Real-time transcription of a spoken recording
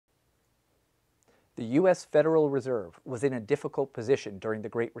The U.S. Federal Reserve was in a difficult position during the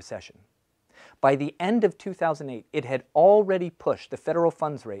Great Recession. By the end of 2008, it had already pushed the federal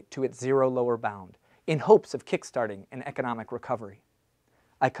funds rate to its zero lower bound in hopes of kickstarting an economic recovery.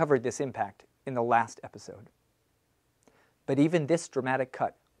 I covered this impact in the last episode. But even this dramatic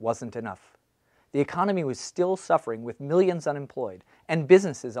cut wasn't enough. The economy was still suffering with millions unemployed and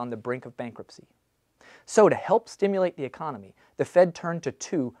businesses on the brink of bankruptcy. So to help stimulate the economy, the Fed turned to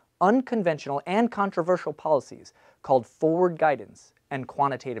two unconventional and controversial policies called forward guidance and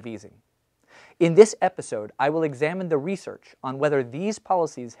quantitative easing. In this episode, I will examine the research on whether these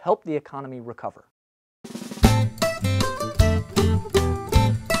policies help the economy recover.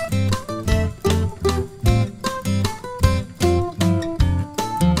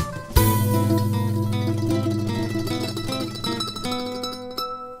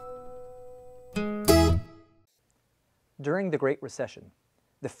 During the Great Recession,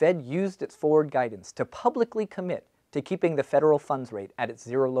 the Fed used its forward guidance to publicly commit to keeping the federal funds rate at its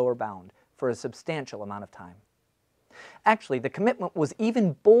zero lower bound for a substantial amount of time. Actually, the commitment was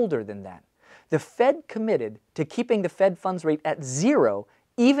even bolder than that. The Fed committed to keeping the Fed funds rate at zero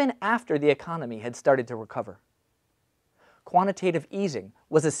even after the economy had started to recover. Quantitative easing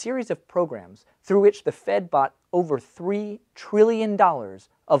was a series of programs through which the Fed bought over $3 trillion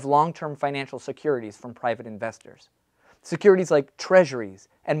of long-term financial securities from private investors. Securities like treasuries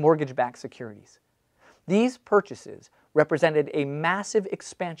and mortgage-backed securities. These purchases represented a massive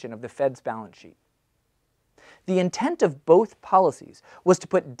expansion of the Fed's balance sheet. The intent of both policies was to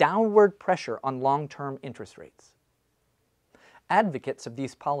put downward pressure on long-term interest rates. Advocates of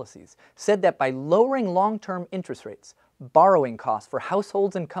these policies said that by lowering long-term interest rates, borrowing costs for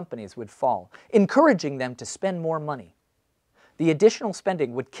households and companies would fall, encouraging them to spend more money. The additional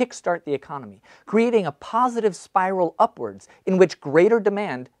spending would kickstart the economy, creating a positive spiral upwards in which greater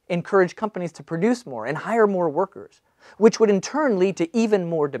demand encouraged companies to produce more and hire more workers, which would in turn lead to even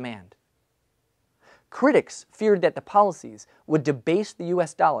more demand. Critics feared that the policies would debase the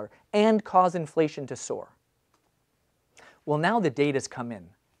US dollar and cause inflation to soar. Well, now the data's come in,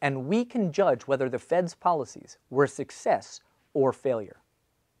 and we can judge whether the Fed's policies were a success or failure.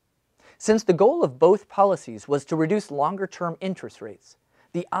 Since the goal of both policies was to reduce longer-term interest rates,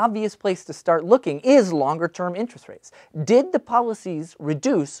 the obvious place to start looking is longer-term interest rates. Did the policies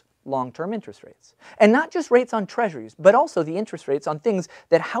reduce long-term interest rates? And not just rates on treasuries, but also the interest rates on things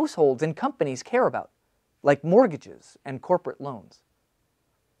that households and companies care about, like mortgages and corporate loans.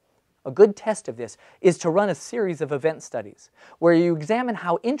 A good test of this is to run a series of event studies where you examine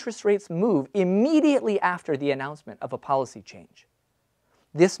how interest rates move immediately after the announcement of a policy change.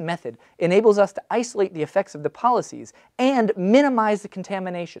 This method enables us to isolate the effects of the policies and minimize the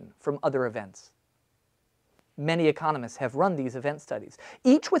contamination from other events. Many economists have run these event studies,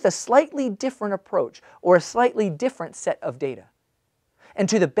 each with a slightly different approach or a slightly different set of data. And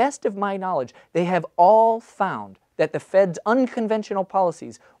to the best of my knowledge, they have all found that the Fed's unconventional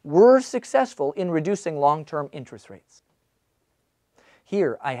policies were successful in reducing long-term interest rates.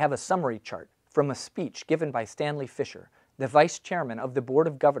 Here I have a summary chart from a speech given by Stanley Fischer, the Vice Chairman of the Board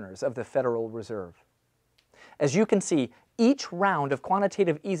of Governors of the Federal Reserve. As you can see, each round of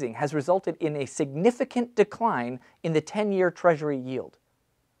quantitative easing has resulted in a significant decline in the 10-year Treasury yield.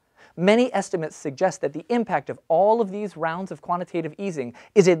 Many estimates suggest that the impact of all of these rounds of quantitative easing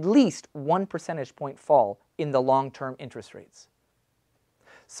is at least 1 percentage point fall in the long-term interest rates.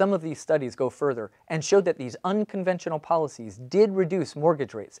 Some of these studies go further and show that these unconventional policies did reduce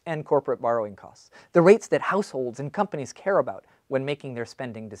mortgage rates and corporate borrowing costs, the rates that households and companies care about when making their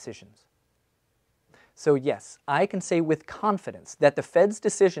spending decisions. So yes, I can say with confidence that the Fed's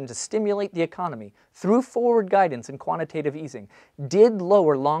decision to stimulate the economy through forward guidance and quantitative easing did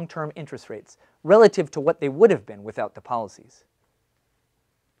lower long-term interest rates relative to what they would have been without the policies.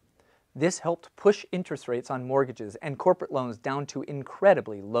 This helped push interest rates on mortgages and corporate loans down to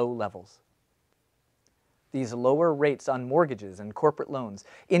incredibly low levels. These lower rates on mortgages and corporate loans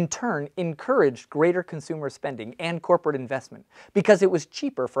in turn encouraged greater consumer spending and corporate investment because it was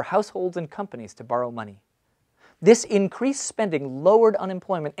cheaper for households and companies to borrow money. This increased spending lowered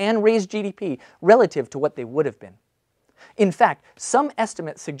unemployment and raised GDP relative to what they would have been. In fact, some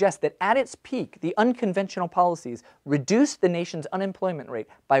estimates suggest that at its peak, the unconventional policies reduced the nation's unemployment rate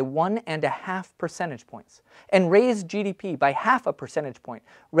by 1.5 percentage points and raised GDP by 0.5 percentage point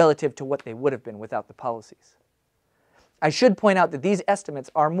relative to what they would have been without the policies. I should point out that these estimates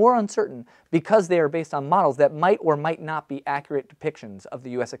are more uncertain because they are based on models that might or might not be accurate depictions of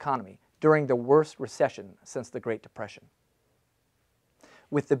the U.S. economy during the worst recession since the Great Depression.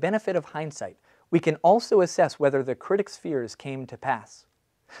 With the benefit of hindsight, we can also assess whether the critics' fears came to pass.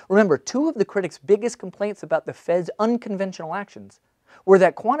 Remember, two of the critics' biggest complaints about the Fed's unconventional actions were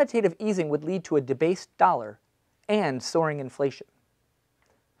that quantitative easing would lead to a debased dollar and soaring inflation.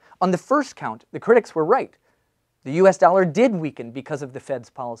 On the first count, the critics were right. The US dollar did weaken because of the Fed's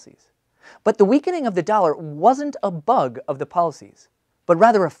policies. But the weakening of the dollar wasn't a bug of the policies, but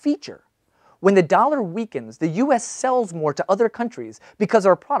rather a feature. When the dollar weakens, the US sells more to other countries because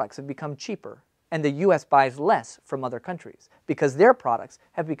our products have become cheaper, and the US buys less from other countries because their products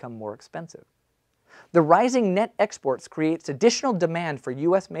have become more expensive. The rising net exports creates additional demand for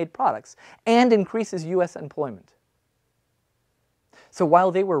US-made products and increases US employment. So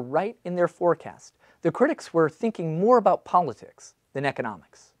while they were right in their forecast, the critics were thinking more about politics than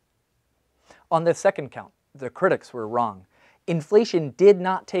economics. On the second count, the critics were wrong. Inflation did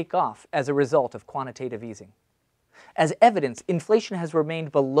not take off as a result of quantitative easing. As evidence, inflation has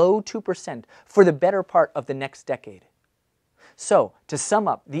remained below 2% for the better part of the next decade. So, to sum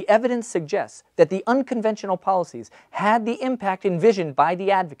up, the evidence suggests that the unconventional policies had the impact envisioned by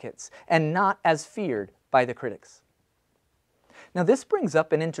the advocates and not as feared by the critics. Now, this brings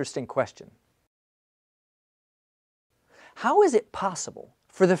up an interesting question. How is it possible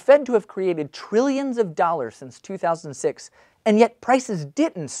for the Fed to have created trillions of dollars since 2006, and yet prices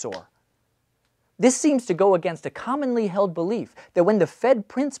didn't soar? This seems to go against a commonly held belief that when the Fed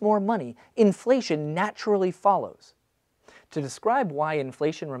prints more money, inflation naturally follows. To describe why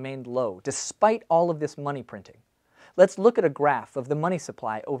inflation remained low despite all of this money printing, let's look at a graph of the money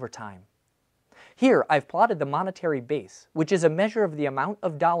supply over time. Here, I've plotted the monetary base, which is a measure of the amount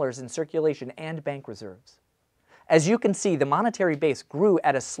of dollars in circulation and bank reserves. As you can see, the monetary base grew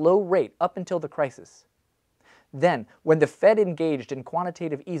at a slow rate up until the crisis. Then, when the Fed engaged in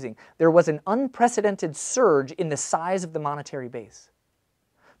quantitative easing, there was an unprecedented surge in the size of the monetary base.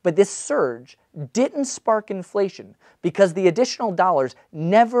 But this surge didn't spark inflation because the additional dollars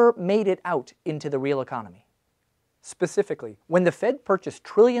never made it out into the real economy. Specifically, when the Fed purchased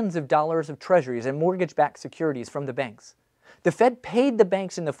trillions of dollars of treasuries and mortgage-backed securities from the banks, the Fed paid the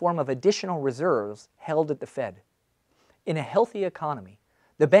banks in the form of additional reserves held at the Fed. In a healthy economy,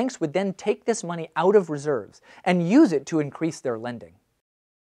 the banks would then take this money out of reserves and use it to increase their lending.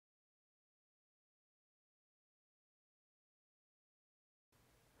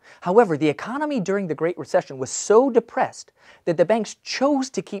 However, the economy during the Great Recession was so depressed that the banks chose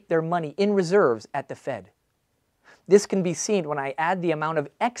to keep their money in reserves at the Fed. This can be seen when I add the amount of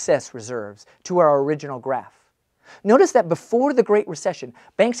excess reserves to our original graph. Notice that before the Great Recession,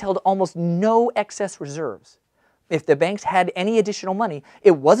 banks held almost no excess reserves. If the banks had any additional money,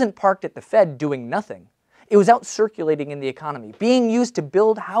 it wasn't parked at the Fed doing nothing. It was out circulating in the economy, being used to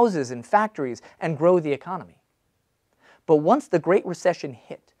build houses and factories and grow the economy. But once the Great Recession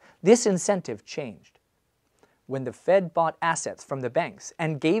hit, this incentive changed. When the Fed bought assets from the banks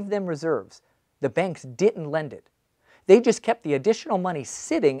and gave them reserves, the banks didn't lend it. They just kept the additional money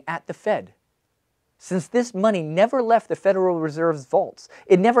sitting at the Fed. Since this money never left the Federal Reserve's vaults,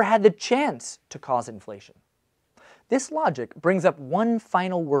 it never had the chance to cause inflation. This logic brings up one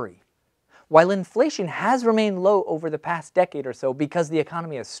final worry. While inflation has remained low over the past decade or so because the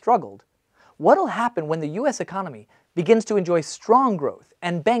economy has struggled, what'll happen when the US economy begins to enjoy strong growth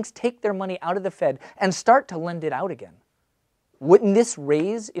and banks take their money out of the Fed and start to lend it out again? Wouldn't this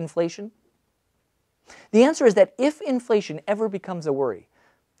raise inflation? The answer is that if inflation ever becomes a worry,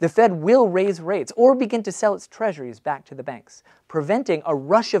 the Fed will raise rates or begin to sell its treasuries back to the banks, preventing a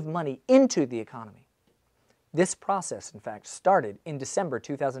rush of money into the economy. This process, in fact, started in December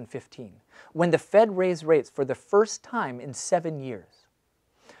 2015, when the Fed raised rates for the first time in 7 years.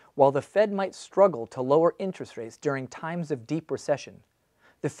 While the Fed might struggle to lower interest rates during times of deep recession,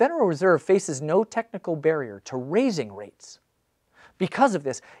 the Federal Reserve faces no technical barrier to raising rates. Because of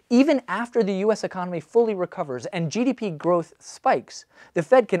this, even after the US economy fully recovers and GDP growth spikes, the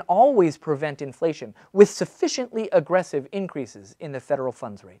Fed can always prevent inflation with sufficiently aggressive increases in the federal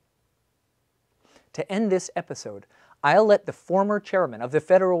funds rate. To end this episode, I'll let the former chairman of the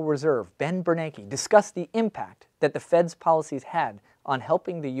Federal Reserve, Ben Bernanke, discuss the impact that the Fed's policies had on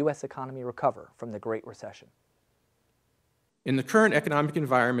helping the US economy recover from the Great Recession. In the current economic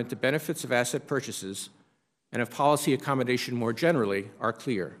environment, the benefits of asset purchases and of policy accommodation more generally are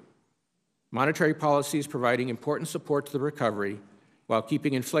clear. Monetary policies providing important support to the recovery while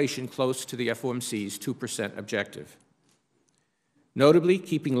keeping inflation close to the FOMC's 2% objective. Notably,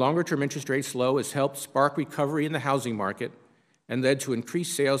 keeping longer-term interest rates low has helped spark recovery in the housing market and led to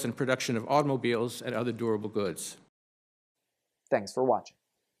increased sales and production of automobiles and other durable goods. Thanks for watching.